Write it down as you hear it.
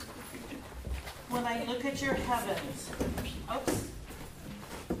When I look at your heavens,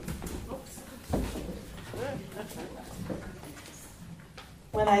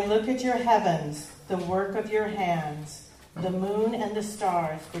 When I look at your heavens, the work of your hands, the moon and the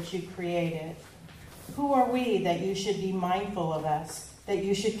stars which you created, who are we that you should be mindful of us, that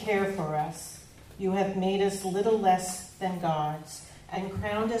you should care for us? You have made us little less than gods, and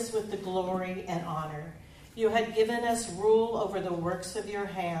crowned us with the glory and honor. You had given us rule over the works of your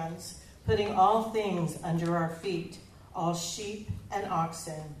hands, putting all things under our feet, all sheep and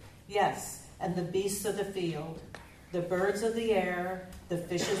oxen, yes, and the beasts of the field, the birds of the air, the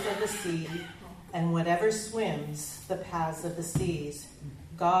fishes of the sea, and whatever swims the paths of the seas.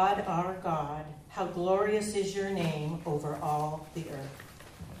 God, our God, how glorious is your name over all the earth.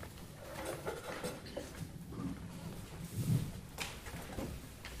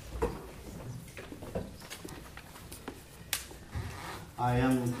 I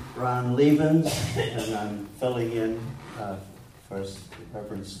am Ron Lievens, and I'm filling in for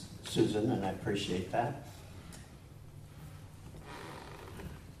Reverend Susan, and I appreciate that.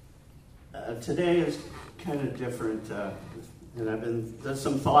 Today is kind of different, and there's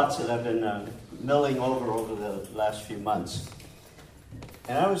some thoughts that I've been milling over the last few months.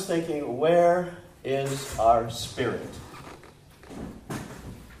 And I was thinking, where is our spirit?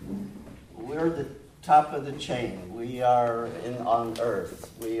 We're the top of the chain. We are on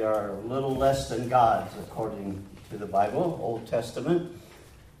earth. We are little less than gods, according to the Bible, Old Testament.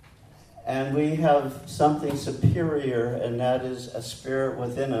 And we have something superior, and that is a spirit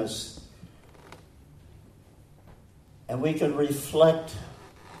within us. And we can reflect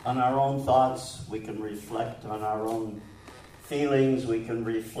on our own thoughts. We can reflect on our own feelings. We can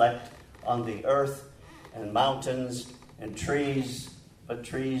reflect on the earth and mountains and trees. But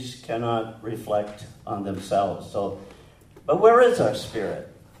trees cannot reflect on themselves. But where is our spirit?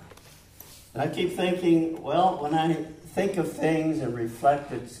 And I keep thinking, well, when I think of things and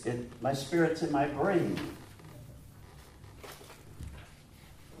reflect, my spirit's in my brain.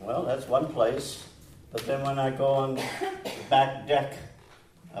 Well, that's one place. But then when I go on the back deck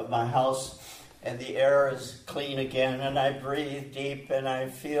of my house and the air is clean again and I breathe deep and I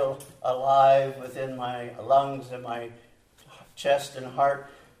feel alive within my lungs and my chest and heart,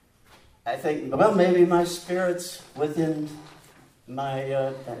 I think, well, maybe my spirit's within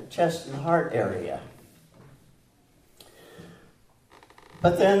my chest and heart area.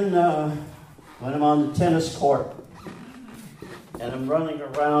 But then when I'm on the tennis court and I'm running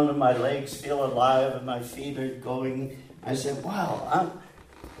around and my legs feel alive and my feet are going, I said, wow,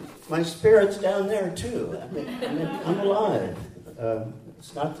 my spirit's down there too. I'm alive.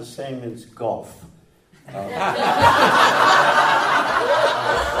 It's not the same as golf.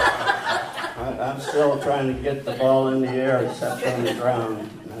 I'm still trying to get the ball in the air except on the ground.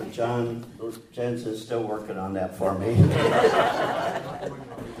 John Jensen's still working on that for me.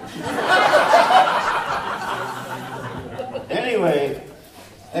 Anyway,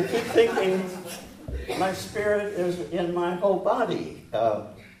 I keep thinking my spirit is in my whole body.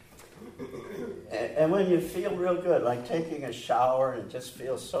 And when you feel real good, like taking a shower and just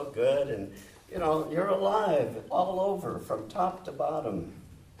feels so good, and you're alive all over from top to bottom.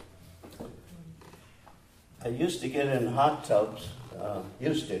 I used to get in hot tubs,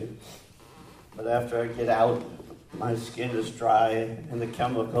 but after I get out, my skin is dry and the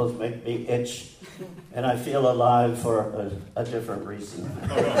chemicals make me itch, and I feel alive for a different reason.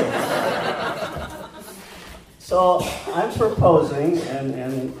 So I'm proposing, and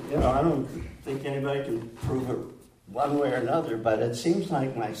I don't think anybody can prove it one way or another, but it seems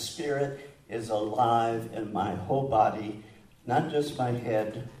like my spirit is alive in my whole body, not just my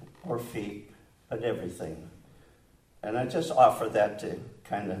head or feet, but everything. And I just offer that to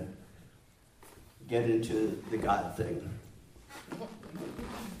kind of get into the God thing.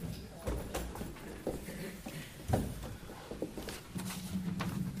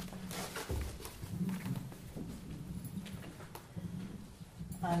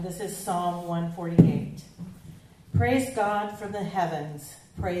 This is Psalm 148. Praise God from the heavens.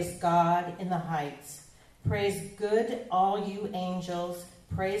 Praise God in the heights. Praise good, all you angels.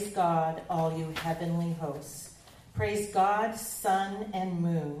 Praise God, all you heavenly hosts. Praise God, sun and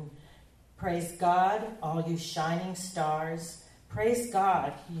moon. Praise God, all you shining stars. Praise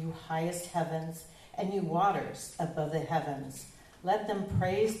God, you highest heavens, and you waters above the heavens. Let them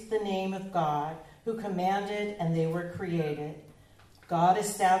praise the name of God, who commanded and they were created. God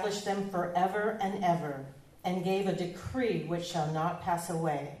established them forever and ever, and gave a decree which shall not pass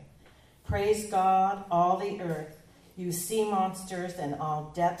away. Praise God, all the earth, you sea monsters and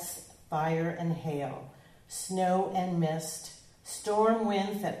all depths, fire and hail, snow and mist, storm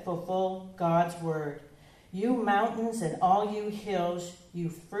winds that fulfill God's word. You mountains and all you hills, you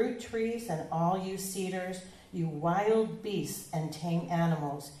fruit trees and all you cedars, you wild beasts and tame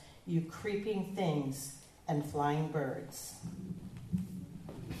animals, you creeping things and flying birds.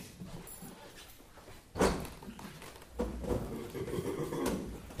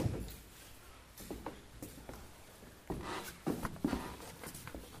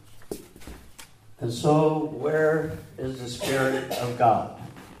 And so, where is the Spirit of God?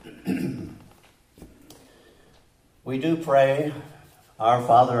 We do pray, Our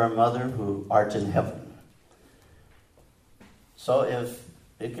Father, our Mother, who art in heaven. So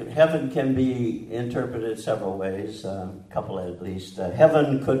heaven can be interpreted several ways, a couple at least.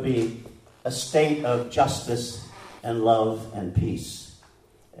 Heaven could be a state of justice and love and peace.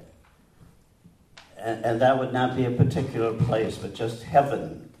 And that would not be a particular place, but just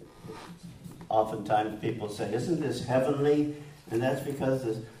heaven. Oftentimes people say, isn't this heavenly? And that's because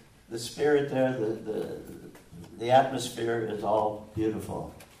the spirit there, the atmosphere is all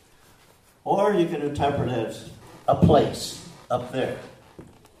beautiful. Or you can interpret it as a place up there.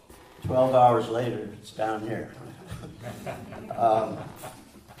 12 hours later, it's down here.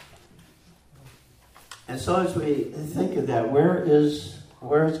 And so as we think of that, where is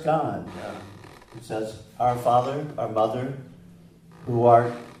God? It says, Our Father, our Mother, who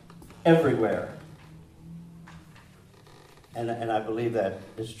art everywhere. And I believe that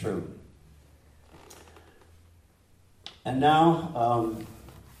is true. And now,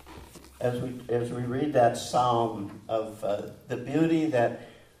 as we read that psalm of the beauty that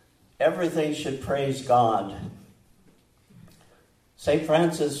everything should praise God, St.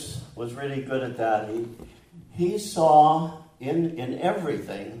 Francis was really good at that. He saw in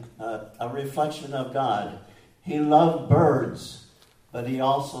everything a reflection of God. He loved birds, but he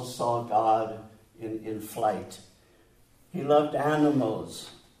also saw God in flight. He loved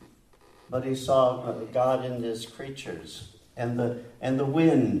animals, but he saw God in his creatures, and the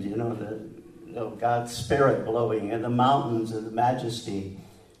wind, God's spirit blowing, and the mountains and the majesty.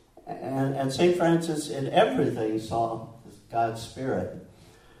 And St. Francis in everything saw God's spirit.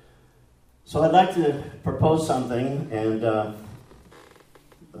 So I'd like to propose something, and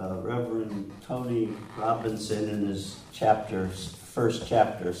Reverend Tony Robinson in his first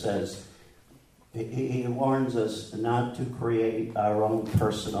chapter says, he warns us not to create our own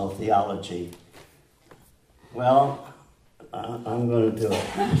personal theology. Well, I'm going to do it.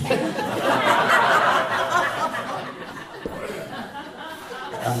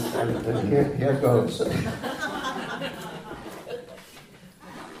 Here goes.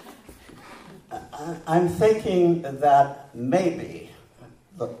 I'm thinking that maybe,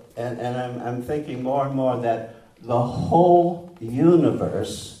 and I'm thinking more and more that the whole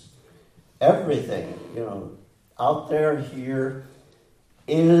universe, everything, out there, here,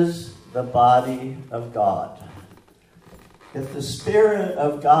 is the body of God. If the Spirit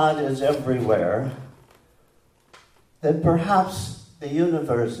of God is everywhere, then perhaps the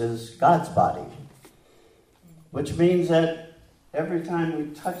universe is God's body. Which means that every time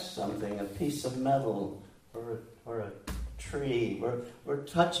we touch something, a piece of metal or a tree, we're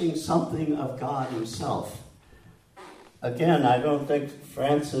touching something of God himself. Again, I don't think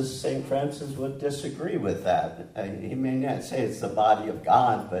St. Francis would disagree with that. He may not say it's the body of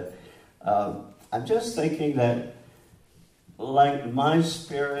God, but I'm just thinking that like my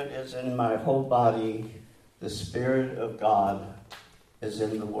spirit is in my whole body, the Spirit of God is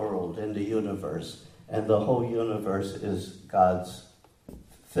in the world, in the universe, and the whole universe is God's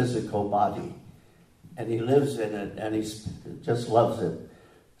physical body. And he lives in it, and he just loves it.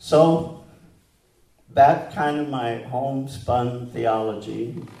 So, that kind of my homespun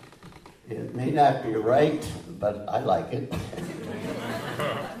theology, it may not be right, but I like it.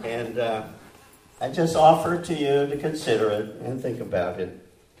 And I just offer to you to consider it and think about it.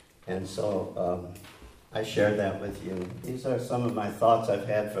 And so I share that with you. These are some of my thoughts I've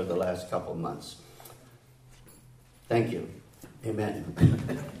had for the last couple months. Thank you. Amen.